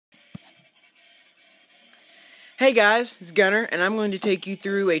Hey guys, it's Gunner, and I'm going to take you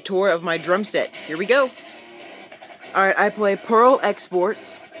through a tour of my drum set. Here we go. Alright, I play Pearl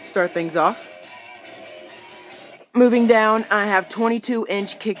Exports. Start things off. Moving down, I have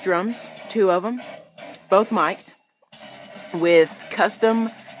 22-inch kick drums, 2 of them, both mic'd, with custom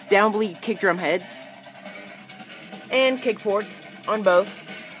downbleed kick drum heads, and kick ports on both.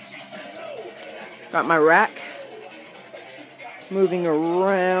 Got my rack. Moving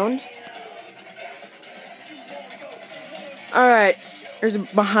around. Alright, here's a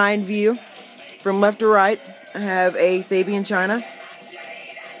behind view. From left to right, I have a Sabian China.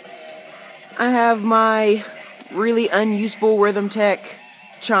 I have my really unuseful Rhythm Tech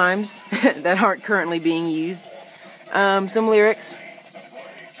chimes that aren't currently being used. Some lyrics.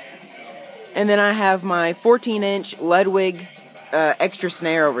 And then I have my 14-inch Ludwig extra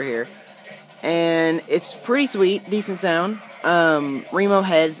snare over here. And it's pretty sweet, decent sound. Remo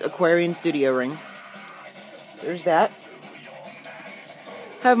Heads Aquarian Studio Ring. There's that.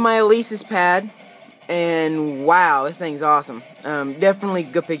 Have my Alesis pad, and wow, this thing's awesome. Definitely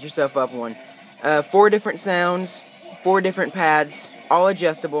go pick yourself up one. 4 different sounds, 4 different pads, all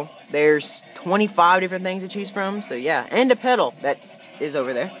adjustable. There's 25 different things to choose from, so yeah, and a pedal that is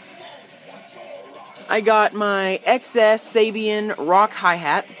over there. I got my XS Sabian Rock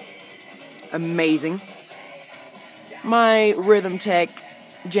hi-hat, amazing. My Rhythm Tech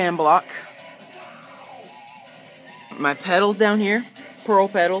jam block. My pedals down here. Pearl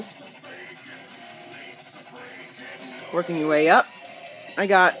pedals. Working your way up. I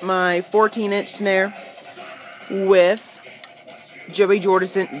got my 14-inch snare with Joey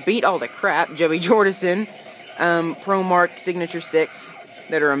Jordison, beat all the crap, Joey Jordison ProMark signature sticks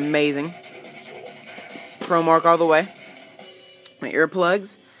that are amazing. ProMark all the way. My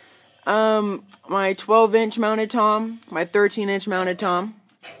earplugs. My 12-inch mounted tom, my 13-inch mounted tom,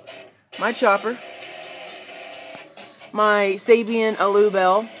 my chopper. My Sabian Alu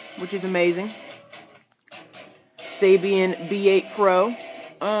Bell, which is amazing. Sabian B8 Pro.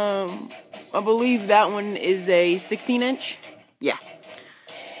 I believe that one is a 16-inch. Yeah.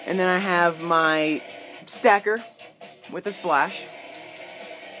 And then I have my stacker with a splash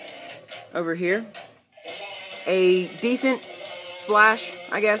over here. A decent splash,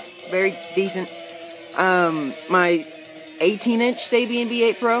 I guess. Very decent. My 18-inch Sabian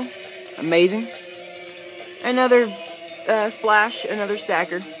B8 Pro. Amazing. Another splash, another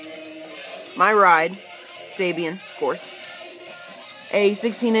stacker. My ride, Sabian, of course. A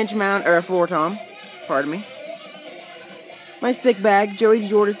 16-inch mount, or a floor tom, pardon me. My stick bag, Joey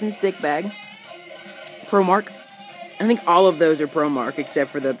Jordison stick bag. ProMark. I think all of those are ProMark, except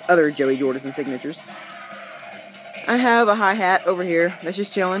for the other Joey Jordison signatures. I have a hi-hat over here, that's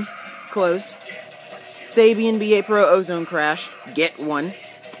just chilling, closed. Sabian B8 Pro Ozone Crash, get one.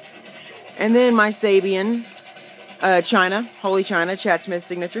 And then my Sabian China, Holy China, Chad Smith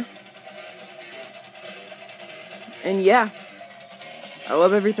signature. And yeah, I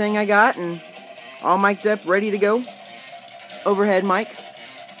love everything I got, and all mic'd up, ready to go. Overhead mic.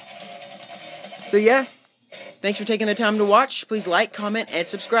 So yeah, thanks for taking the time to watch. Please like, comment, and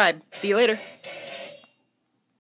subscribe. See you later.